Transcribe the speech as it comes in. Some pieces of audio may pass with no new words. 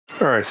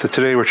Alright, so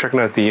today we're checking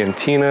out the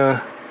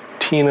Entina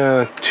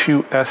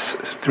 2S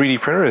 3D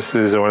printer. This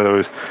is one of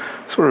those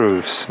sort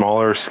of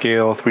smaller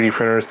scale 3D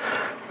printers.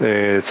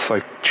 It's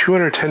like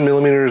 210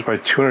 millimeters by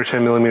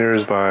 210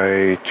 millimeters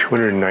by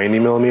 290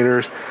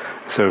 millimeters,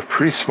 so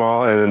pretty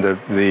small. And then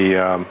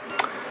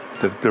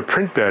the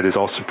print bed is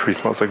also pretty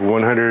small. It's like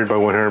 100 by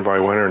 100 by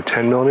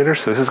 110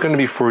 millimeters. So this is going to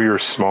be for your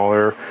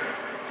smaller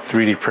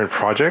 3D print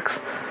projects.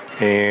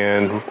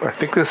 And I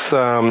think this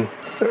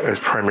is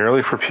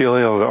primarily for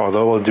PLA,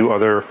 although we'll do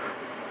other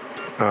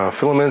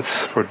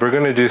filaments. But we're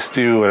going to just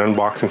do an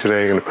unboxing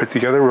today. I'm going to put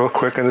together real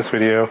quick in this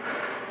video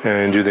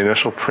and do the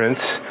initial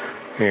print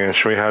and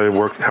show you how it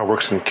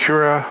works in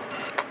Cura,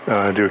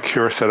 do a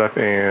Cura setup,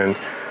 and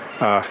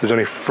if there's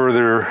any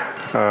further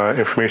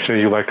information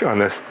that you like on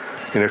this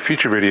in a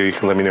future video, you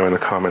can let me know in the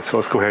comments. So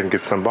let's go ahead and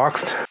get this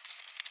unboxed.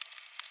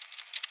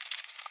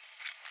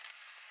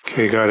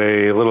 Okay, got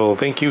a little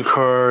thank you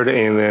card,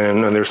 and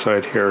then on their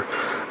side here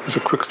there's a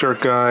quick start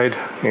guide,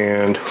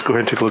 and let's go ahead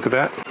and take a look at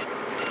that.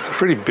 It's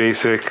pretty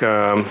basic.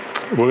 We're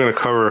going to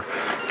cover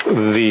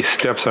the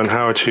steps on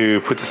how to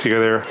put this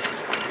together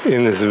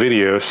in this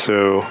video,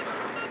 so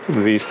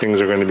these things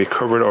are going to be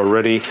covered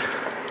already.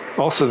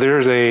 Also,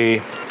 there's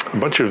a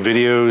bunch of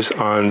videos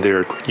on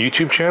their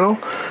YouTube channel,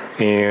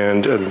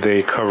 and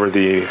they cover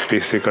the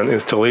basic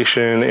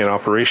installation and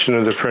operation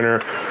of the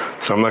printer,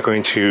 so I'm not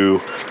going to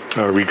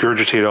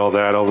regurgitate all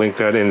that. I'll link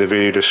that in the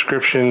video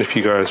description if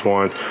you guys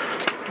want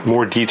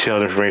more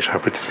detailed information on how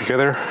to put this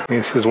together.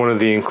 This is one of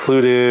the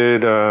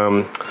included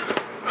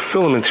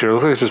filaments here. It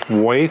looks like it's just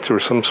white or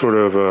some sort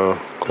of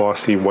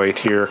glossy white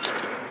here.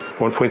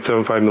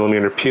 1.75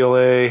 millimeter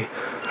PLA,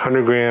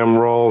 100 gram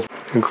roll.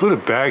 Include a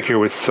bag here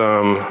with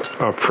some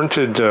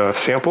printed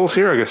samples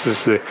here. I guess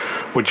this is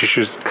what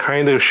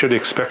you should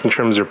expect in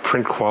terms of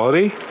print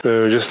quality.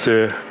 So just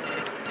to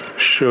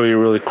show you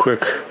really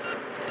quick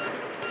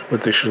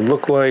what they should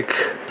look like.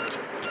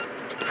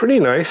 Pretty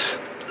nice.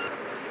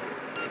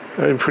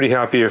 I'm pretty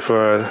happy if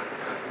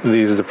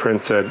these are the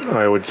prints that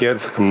I would get.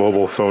 It's like a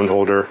mobile phone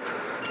holder.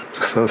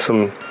 Just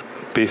some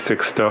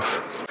basic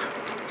stuff.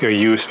 Got a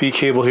USB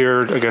cable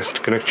here, I guess, to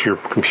connect to your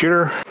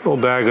computer. A little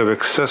bag of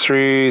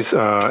accessories,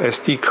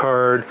 SD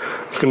card.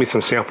 There's gonna be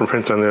some sample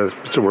prints on there.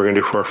 That's what we're gonna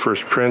do for our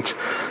first print.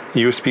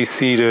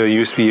 USB-C to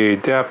USB-A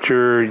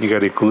adapter. You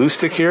got a glue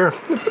stick here.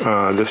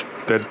 This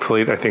bed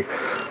plate, I think,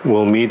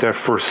 will need that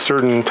for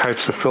certain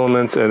types of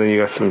filaments. And then you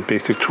got some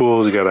basic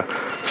tools. You got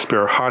a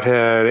spare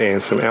hothead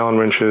and some Allen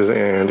wrenches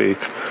and a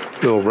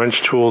little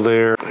wrench tool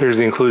there. Here's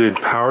the included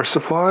power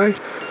supply.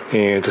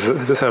 And just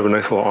have a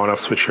nice little on-off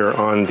switch here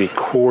on the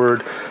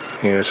cord,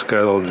 and it's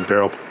got a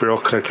little barrel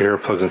connector here,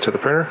 plugs into the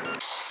printer.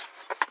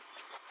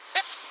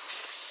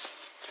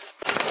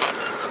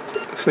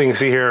 So you can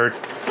see here, it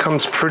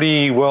comes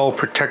pretty well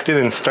protected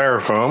in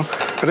styrofoam.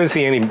 I didn't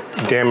see any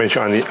damage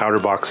on the outer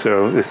box,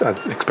 so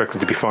I expect it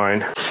to be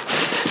fine.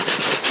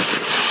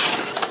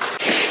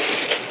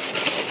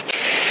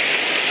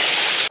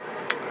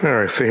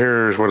 Alright, so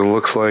here's what it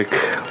looks like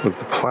with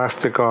the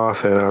plastic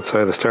off and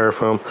outside the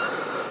styrofoam.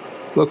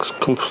 Looks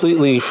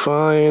completely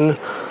fine.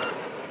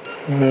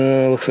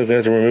 Looks like I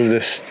have to remove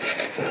this.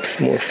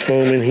 Some more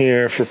foam in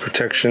here for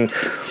protection.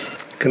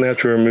 Gonna have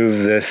to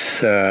remove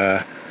this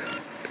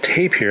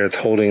tape here that's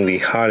holding the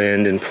hot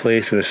end in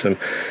place, and there's some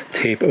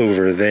tape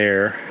over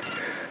there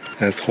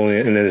that's holding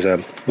it, and there's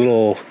a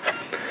little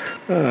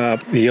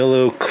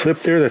yellow clip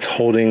there that's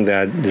holding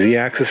that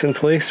Z-axis in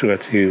place. We have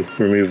to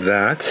remove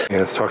that.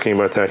 And it's talking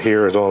about that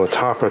here as well on the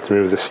top. We have to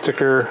remove the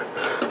sticker.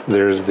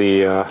 There's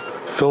the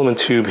filament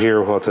tube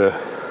here. We'll have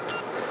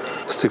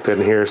to stick that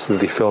in here. So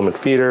the filament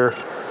feeder,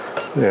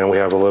 and we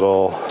have a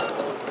little,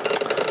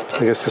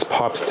 I guess this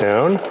pops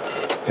down,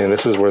 and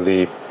this is where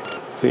the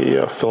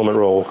filament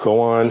roll will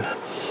go on.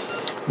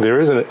 There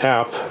is an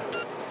app.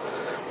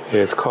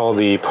 It's called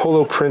the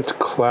Polo Print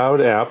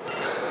Cloud app.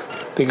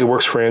 I think it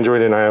works for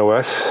Android and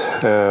iOS.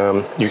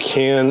 You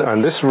can,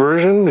 on this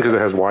version, because it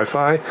has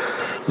Wi-Fi,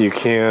 you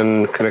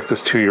can connect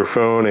this to your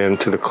phone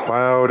and to the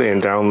cloud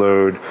and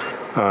download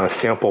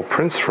sample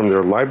prints from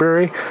their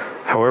library.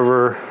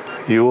 However,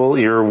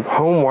 your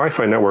home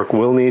Wi-Fi network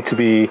will need to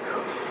be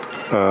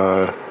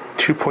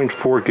 2.4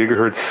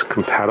 gigahertz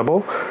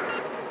compatible.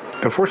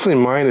 Unfortunately,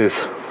 mine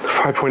is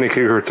 5.8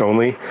 gigahertz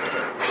only,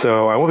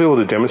 so I won't be able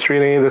to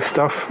demonstrate any of this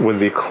stuff with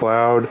the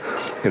cloud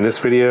in this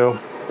video.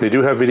 They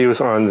do have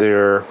videos on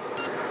their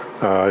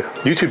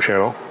YouTube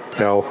channel.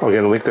 I'll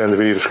again link that in the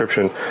video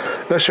description.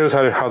 That shows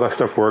how that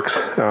stuff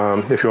works.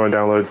 If you want to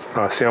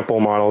download sample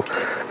models,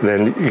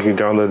 then you can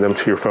download them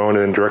to your phone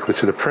and then directly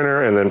to the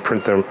printer and then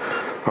print them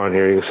on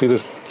here. You can see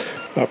this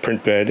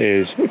print bed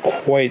is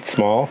quite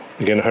small.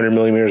 Again, 100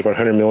 millimeters by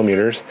 100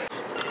 millimeters.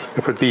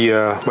 I put the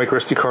micro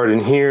SD card in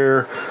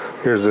here.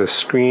 Here's the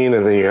screen,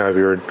 and then you have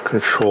your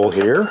control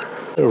here.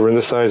 Over on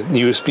this side,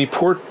 USB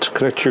port to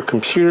connect to your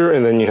computer,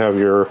 and then you have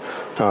your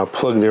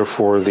plug there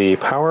for the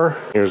power.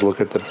 Here's a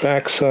look at the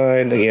back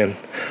side. Again,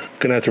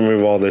 gonna have to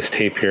remove all this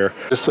tape here.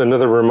 Just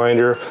another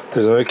reminder,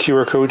 there's another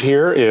QR code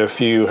here. If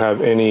you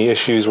have any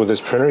issues with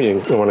this printer,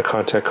 you want to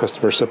contact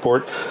customer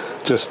support,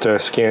 just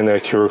scan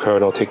that QR code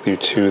and I'll take you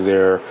to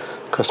their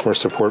customer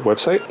support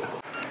website.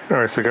 All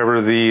right, so I got rid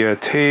of the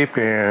tape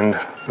and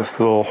this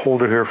little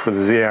holder here for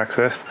the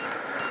Z-axis.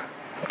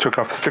 Took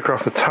off the sticker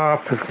off the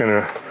top. It's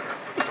gonna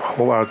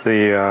pull out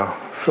the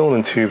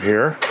filament tube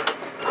here.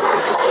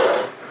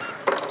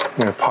 I'm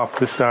gonna pop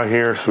this out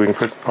here so we can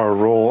put our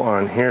roll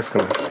on here. It's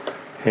gonna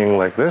hang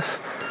like this.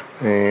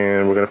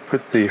 And we're gonna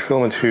put the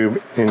filament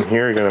tube in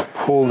here. You're gonna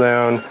pull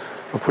down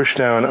or push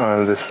down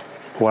on this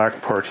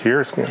black part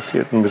here. So you can see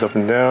it moves up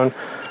and down.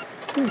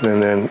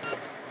 And then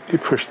you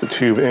push the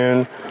tube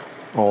in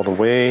all the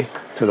way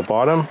to the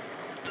bottom.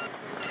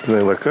 And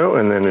then let go,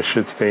 and then it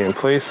should stay in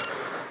place.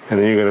 And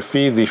then you're gonna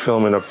feed the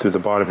filament up through the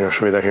bottom here. I'll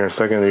show you that here in a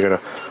second. You're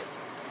gonna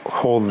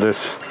hold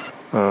this,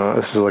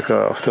 this is like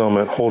a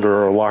filament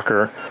holder or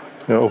locker.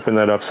 You're gonna open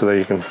that up so that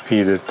you can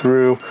feed it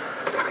through.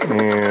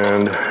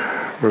 And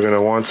we're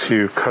gonna want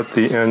to cut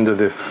the end of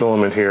the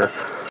filament here.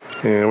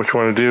 And what you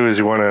wanna do is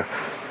you wanna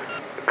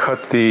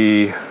cut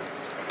the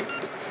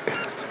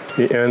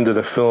end of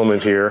the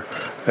filament here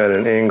at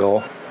an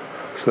angle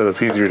so that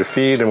it's easier to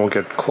feed and won't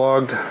get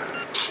clogged.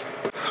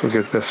 So we'll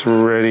get this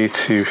ready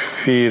to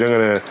feed. I'm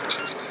gonna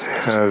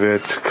have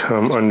it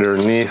come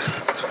underneath.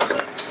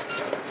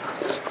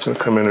 It's gonna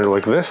come in there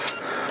like this.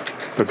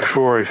 But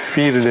before I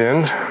feed it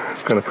in,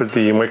 I'm gonna put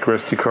the micro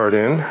SD card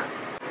in.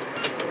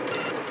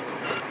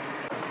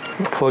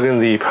 Plug in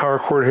the power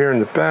cord here in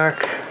the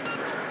back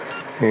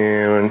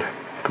and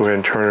go ahead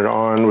and turn it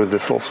on with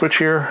this little switch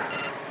here.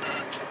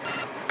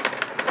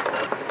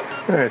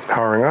 All right, it's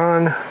powering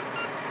on.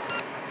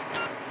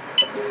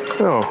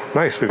 Oh,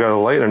 nice, we got a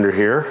light under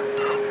here.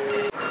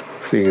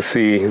 So you can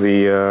see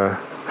the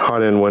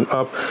hot end went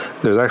up.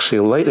 There's actually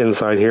a light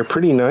inside here,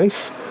 pretty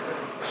nice.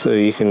 So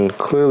you can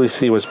clearly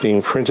see what's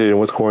being printed and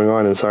what's going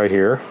on inside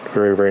here.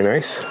 Very, very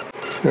nice.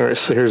 All right,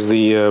 so here's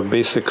the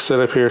basic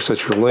setup here.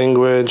 Set your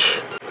language.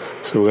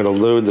 So we're gonna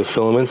load the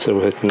filament, so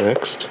we'll hit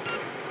next.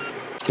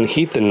 And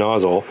heat the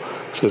nozzle.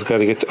 So it's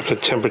gotta get up to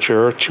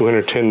temperature,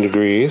 210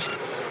 degrees,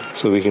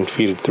 so we can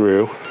feed it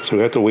through. So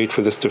we have to wait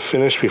for this to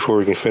finish before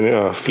we can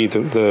feed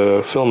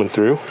the filament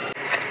through.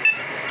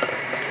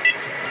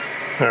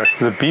 All right,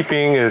 so the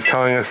beeping is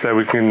telling us that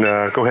we can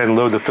go ahead and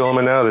load the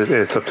filament now, that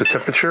it's up to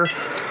temperature.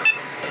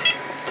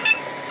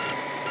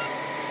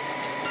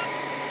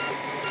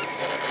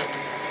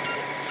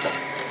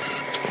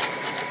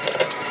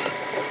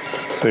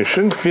 So you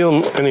shouldn't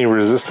feel any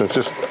resistance,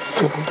 just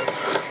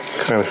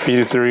kind of feed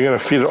it through. You're gonna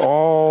feed it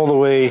all the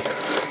way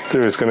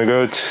through. It's gonna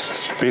go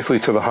basically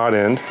to the hot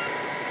end.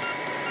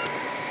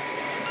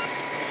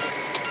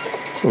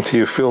 Until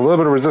you feel a little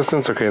bit of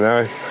resistance. Okay,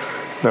 now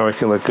I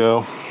can let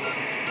go.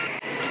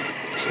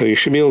 So you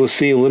should be able to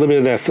see a little bit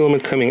of that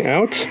filament coming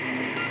out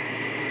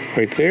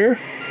right there.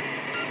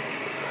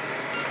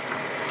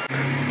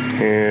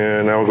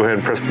 And now we'll go ahead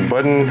and press the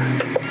button.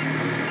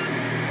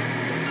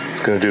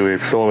 It's going to do a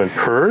filament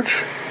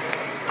purge.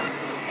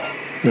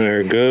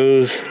 There it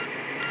goes.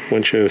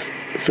 Bunch of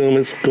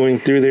filaments going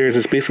through there. It's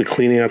just basically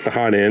cleaning out the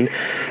hot end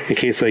in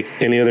case like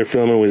any other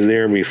filament was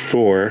there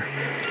before.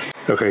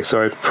 Okay,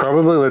 so I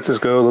probably let this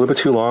go a little bit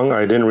too long.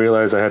 I didn't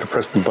realize I had to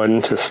press the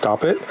button to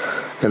stop it,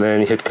 and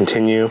then hit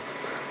continue,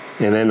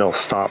 and then it'll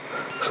stop.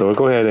 So we'll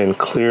go ahead and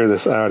clear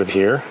this out of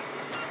here.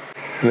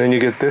 And then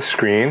you get this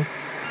screen.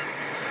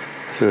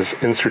 It says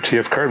insert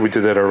TF card. We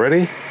did that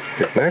already.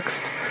 Hit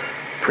next.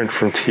 Print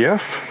from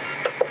TF.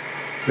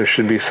 There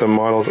should be some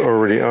models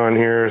already on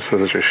here. So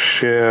there's a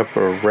ship,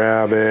 a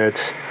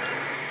rabbit.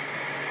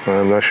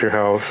 I'm not sure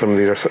how some of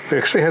these are. It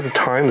actually has the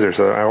times. There's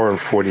an hour and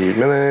 48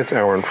 minutes,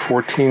 hour and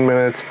 14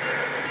 minutes,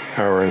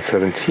 hour and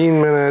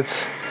 17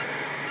 minutes.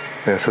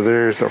 Yeah, so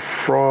there's a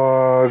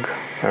frog,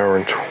 hour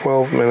and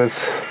 12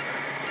 minutes.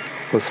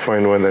 Let's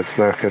find one that's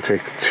not going to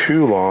take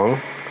too long.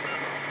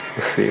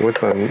 Let's see,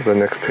 what's on the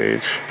next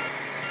page?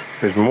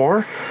 There's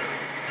more.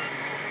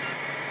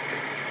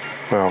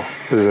 Wow,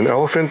 this is an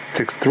elephant, it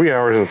takes 3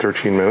 hours and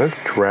 13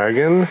 minutes.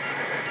 Dragon,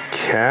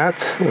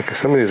 cat, okay,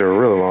 some of these are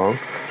really long.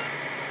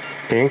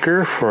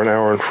 Anchor for an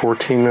hour and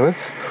 14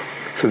 minutes.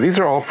 So these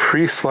are all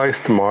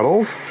pre-sliced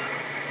models.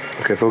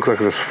 Okay, so it looks like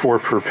there's 4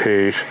 per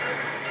page.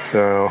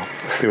 So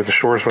let's see what the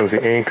shortest one is,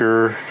 the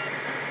anchor.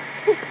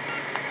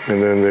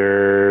 And then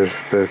there's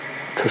the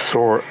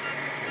pterosaur.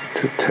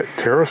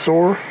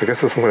 I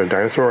guess that's some kind of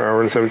dinosaur,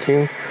 hour and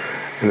 17.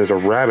 And there's a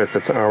rabbit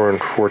that's an hour and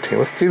 14.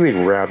 Let's do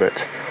the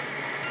rabbit.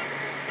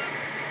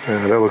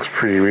 That looks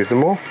pretty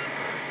reasonable.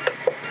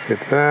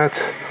 Hit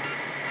that.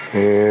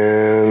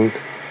 And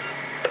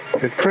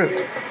hit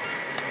print.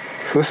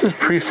 So this is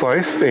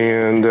pre-sliced,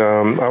 and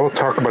I will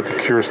talk about the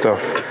Cura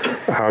stuff,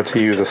 how to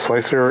use a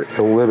slicer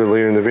a little bit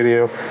later in the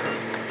video.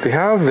 They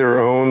have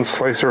their own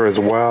slicer as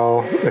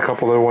well, a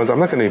couple other ones. I'm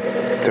not going to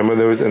demo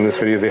those in this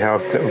video. They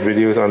have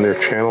videos on their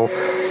channel.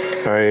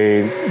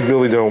 I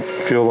really don't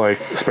feel like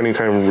spending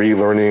time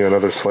relearning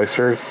another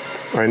slicer.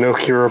 I know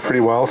Cura pretty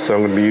well, so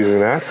I'm going to be using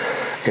that,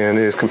 and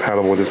it is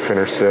compatible with this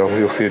printer, so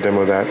you'll see a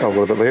demo of that a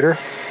little bit later.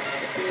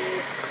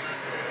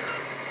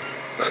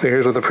 So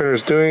here's what the printer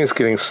is doing. It's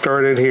getting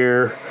started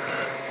here,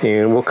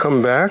 and we'll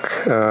come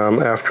back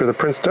after the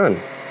print's done.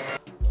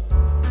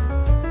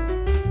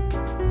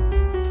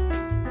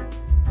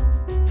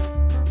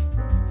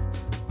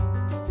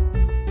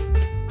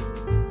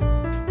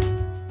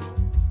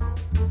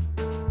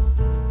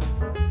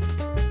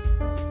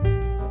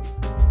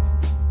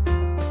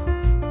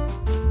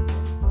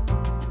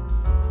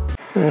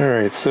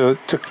 Alright, so it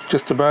took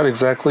just about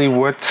exactly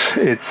what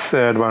it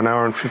said, about an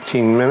hour and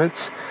 15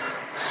 minutes.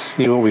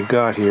 See what we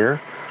got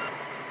here.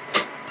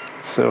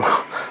 So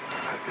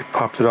it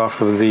popped it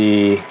off of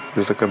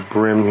there's like a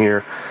brim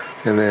here,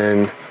 and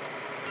then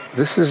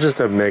this is just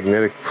a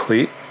magnetic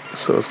plate,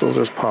 so this will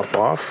just pop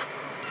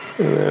off,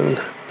 and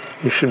then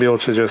you should be able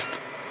to just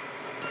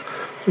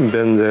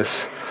bend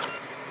this,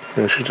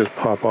 and it should just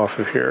pop off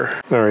of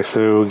here. Alright,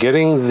 so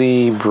getting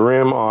the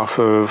brim off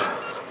of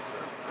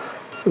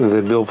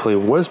the build plate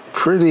was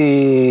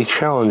pretty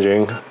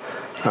challenging.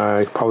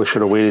 I probably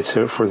should have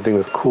waited for the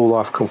thing to cool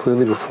off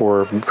completely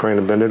before trying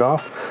to bend it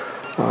off,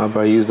 but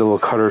I used a little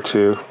cutter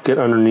to get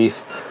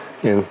underneath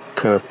and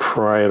kind of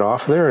pry it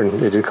off there,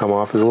 and it did come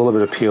off. There's a little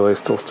bit of PLA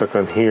still stuck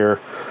on here.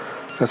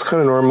 That's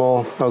kind of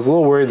normal. I was a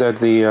little worried that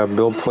the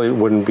build plate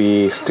wouldn't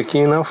be sticky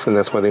enough, and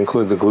that's why they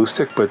included the glue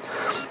stick, but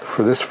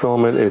for this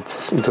filament it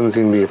doesn't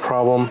seem to be a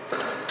problem.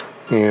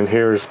 And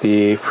here's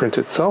the print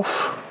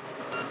itself.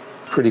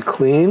 Pretty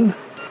clean.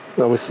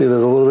 Obviously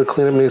there's a little bit of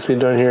cleanup needs to be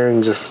done here,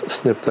 and just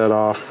snip that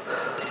off,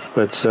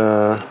 but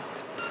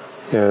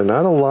yeah,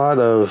 not a lot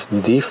of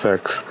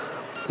defects.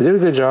 They did a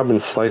good job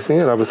in slicing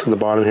it. Obviously the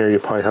bottom here you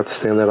probably have to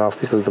sand that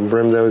off because of the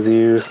brim that was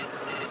used,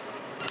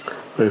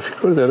 but if you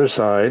go to the other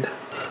side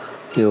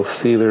you'll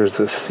see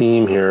there's a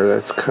seam here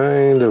that's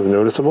kind of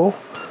noticeable,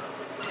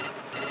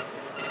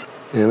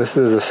 and this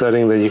is the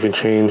setting that you can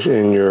change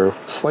in your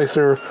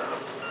slicer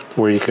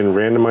where you can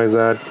randomize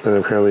that, and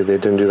apparently they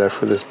didn't do that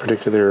for this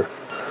particular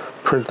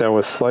print that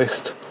was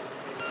sliced.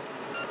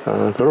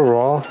 But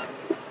overall,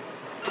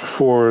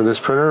 for this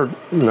printer,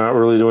 not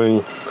really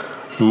doing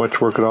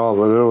much work at all.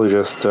 Literally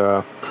just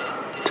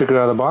took it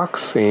out of the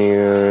box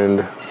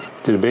and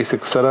did a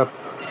basic setup.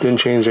 Didn't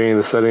change any of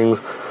the settings.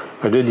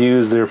 I did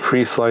use their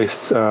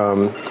pre-sliced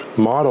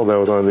model that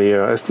was on the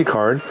SD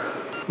card,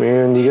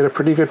 and you get a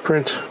pretty good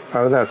print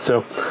out of that.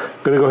 So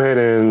I'm going to go ahead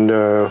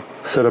and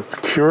set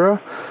up Cura,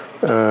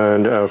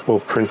 and we'll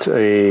print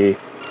a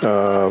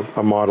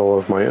model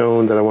of my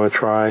own that I want to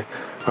try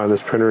on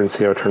this printer and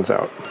see how it turns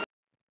out.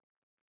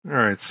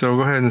 Alright, so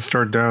go ahead and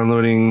start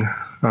downloading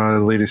the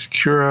latest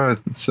Cura.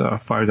 It's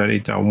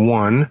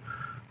 5.8.1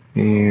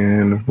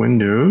 and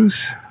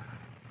Windows.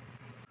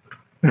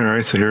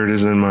 Alright, so here it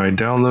is in my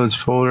downloads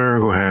folder.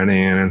 Go ahead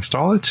and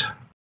install it.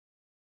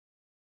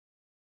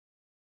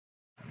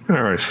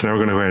 Alright, so now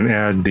we're going to go ahead and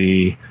add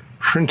the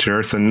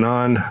printer. It's a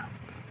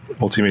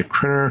non-Ultimate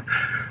printer,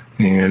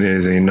 and it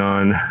is a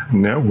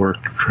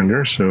non-network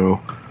printer,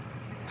 so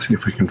let's see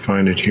if we can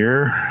find it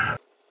here.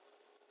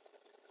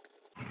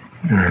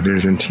 Alright,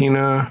 there's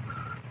Entina,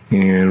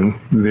 and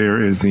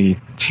there is the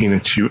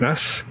Entina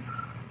 2S.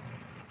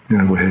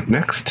 And I'll go ahead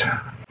next.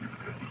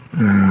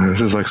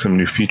 This is like some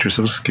new features,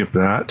 so we'll skip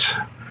that.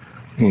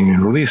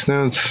 And release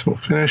notes, we'll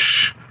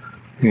finish.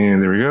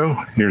 And there we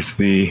go. Here's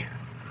the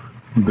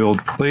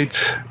build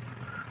plate,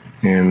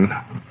 and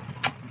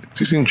it's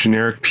using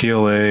generic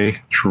PLA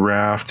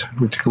draft.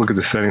 We'll take a look at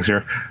the settings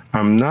here.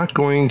 I'm not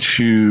going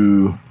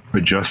to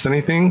adjust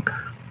anything.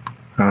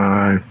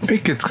 I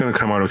think it's going to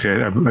come out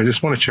okay. I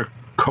just want to check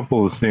a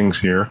couple of things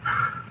here.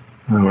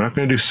 We're not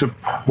going to do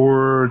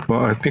support.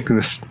 Well, I think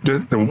the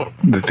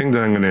thing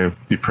that I'm going to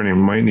be printing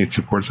might need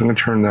support, so I'm going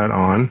to turn that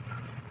on.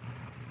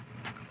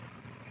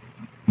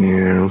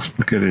 And let's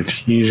look at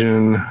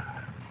adhesion.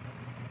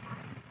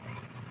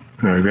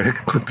 All right, go ahead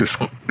and click this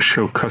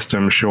show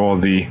custom, show all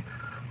the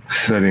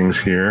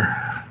settings here.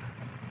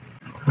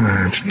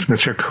 Just gonna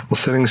check a couple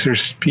settings here.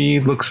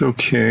 Speed looks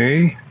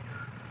okay.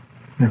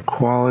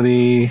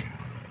 Quality,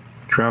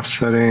 draft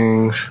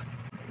settings.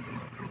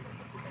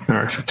 All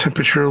right, so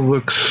temperature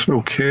looks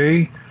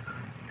okay.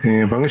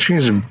 And but I'm gonna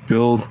change the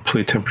build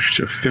plate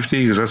temperature to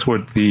 50 because that's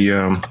what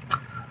the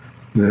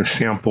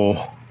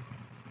sample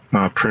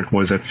print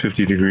was at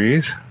 50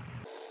 degrees.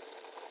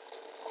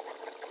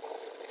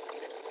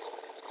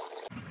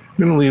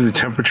 I'm going to leave the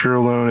temperature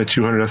alone at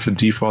 200. That's the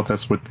default.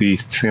 That's what the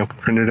sample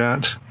printed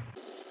at.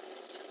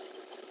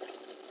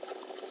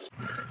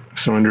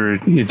 So under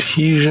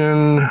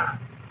adhesion,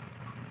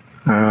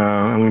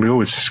 I'm going to go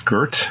with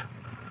skirt.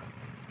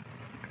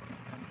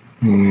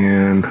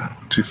 And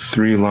do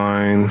 3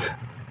 lines.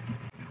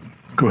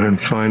 Let's go ahead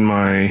and find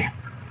my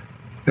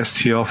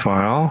STL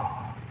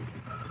file.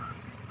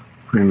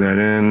 Bring that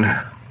in.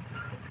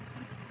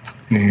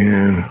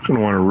 And I'm going to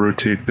want to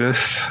rotate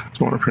this.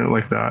 Don't want to print it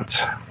like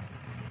that.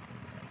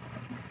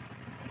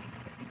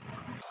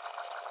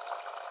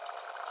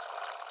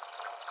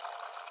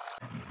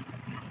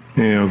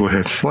 And I'll go ahead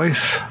and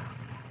slice.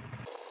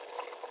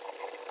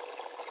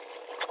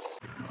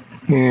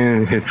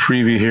 And hit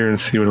preview here and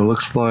see what it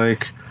looks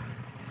like.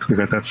 So we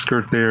got that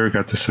skirt there,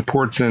 got the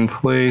supports in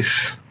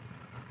place.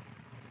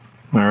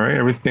 All right,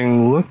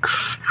 everything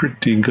looks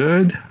pretty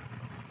good.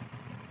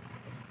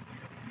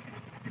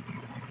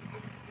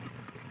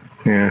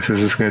 Yeah, it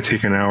says it's going to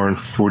take an hour and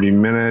 40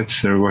 minutes.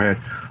 So go ahead,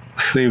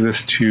 save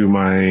this to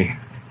my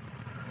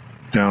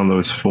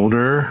downloads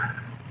folder.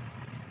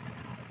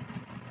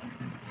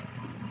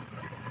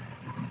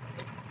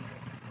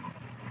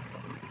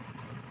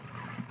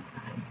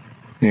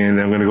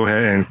 And I'm going to go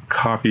ahead and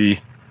copy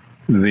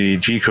the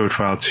G-code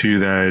file to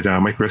that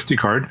micro SD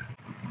card.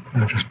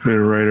 I'll just put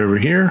it right over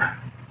here.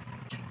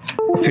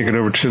 Take it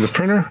over to the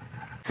printer.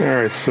 All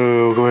right,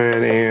 so go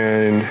ahead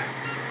and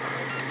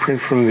print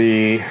from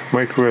the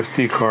micro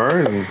SD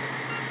card, and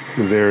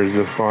there's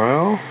the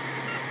file.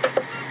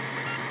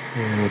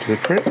 And to the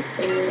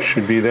print.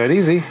 Should be that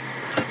easy.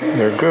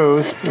 There it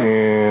goes.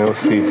 And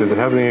let's see, does it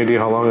have any idea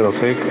how long it'll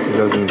take? It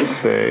doesn't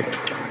say.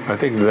 I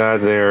think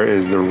that there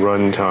is the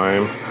run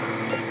time.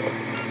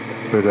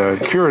 But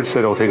Cura said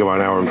it'll take about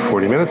an hour and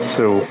 40 minutes,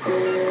 so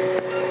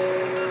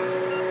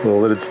we'll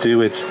let it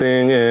do its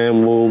thing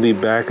and we'll be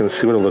back and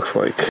see what it looks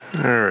like.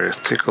 Alright, let's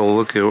take a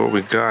look at what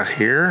we got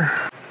here.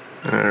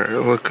 Alright,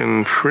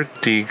 looking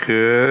pretty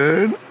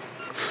good.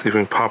 Let's see if we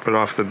can pop it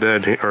off the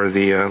bed, or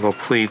the little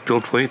plate,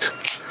 build plate.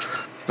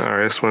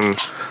 Alright, this one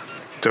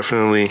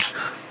definitely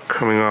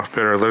coming off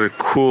better. I let it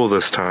cool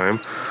this time,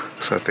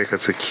 so I think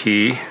that's a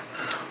key.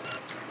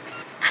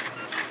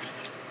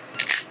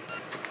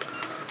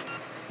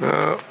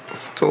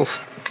 Still,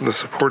 the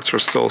supports are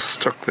still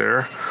stuck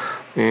there,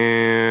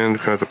 and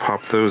gonna have to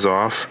pop those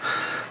off.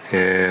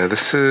 Yeah,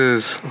 this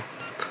is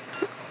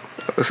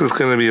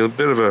going to be a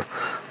bit of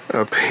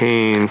a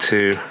pain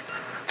to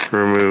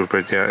remove,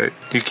 but yeah,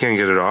 you can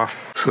get it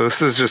off. So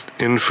this is just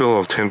infill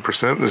of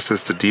 10%. This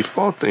is the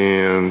default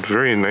and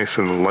very nice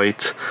and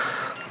light.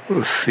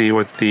 Let's see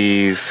what if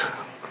these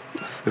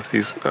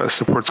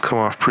supports come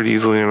off pretty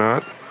easily or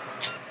not.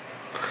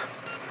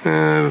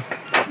 And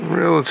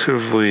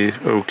relatively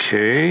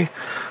okay.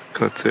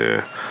 It's going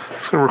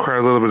to require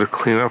a little bit of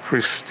cleanup,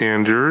 pretty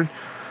standard.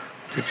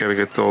 You got to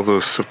get all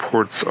those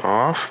supports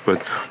off,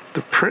 but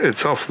the print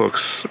itself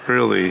looks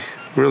really,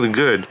 really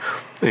good.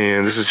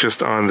 And this is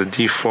just on the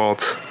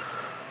default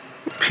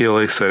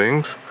PLA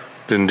settings.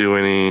 Didn't do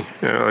any,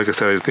 like I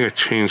said, I think I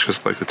changed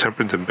just like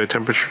the bed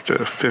temperature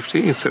to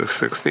 50 instead of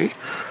 60.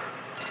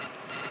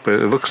 But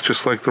it looks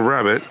just like the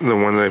Rabbit, the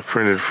one that I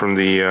printed from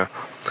the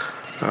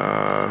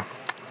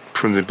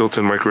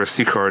built-in micro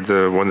SD card,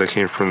 the one that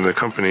came from the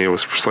company. It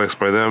was sliced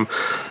by them.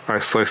 I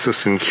sliced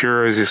this in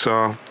Cura, as you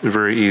saw.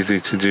 Very easy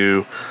to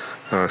do.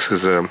 This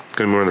is going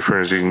to be one of the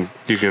printers you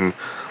can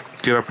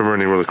get up and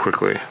running really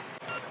quickly.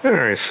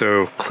 Alright,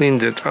 so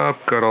cleaned it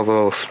up, got all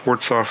the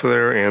sports off of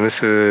there, and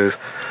this is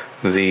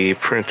the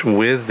print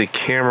with the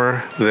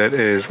camera that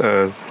is,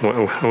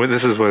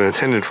 this is what it's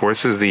intended for.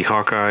 This is the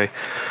Hawkeye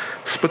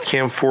Split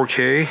Cam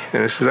 4K,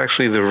 and this is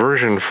actually the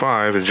version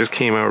 5. It just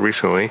came out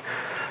recently.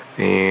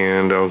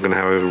 And I'm going to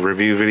have a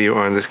review video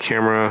on this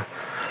camera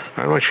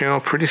on my channel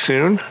pretty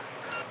soon.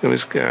 I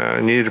just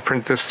needed to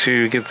print this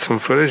to get some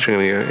footage.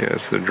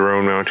 It's the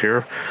drone mount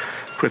here.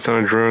 Put this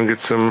on a drone, get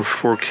some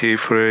 4K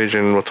footage,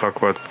 and we'll talk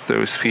about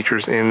those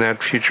features in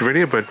that future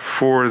video. But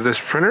for this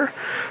printer,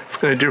 it's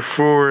going to do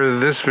for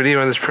this video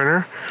on this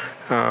printer.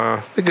 I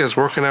think it's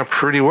working out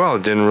pretty well.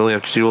 It didn't really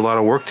have to do a lot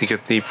of work to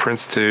get the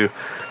prints to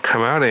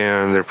come out,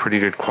 and they're pretty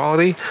good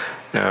quality.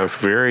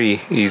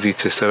 Very easy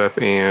to set up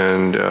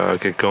and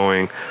get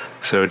going.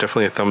 So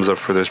definitely a thumbs up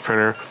for this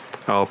printer.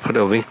 I'll put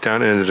a link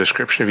down in the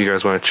description if you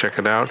guys want to check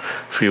it out.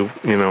 If you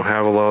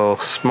have a little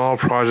small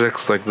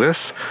projects like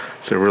this,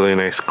 it's a really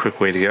nice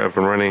quick way to get up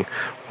and running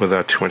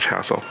without too much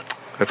hassle.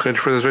 That's going to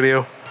do for this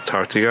video.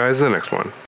 Talk to you guys in the next one.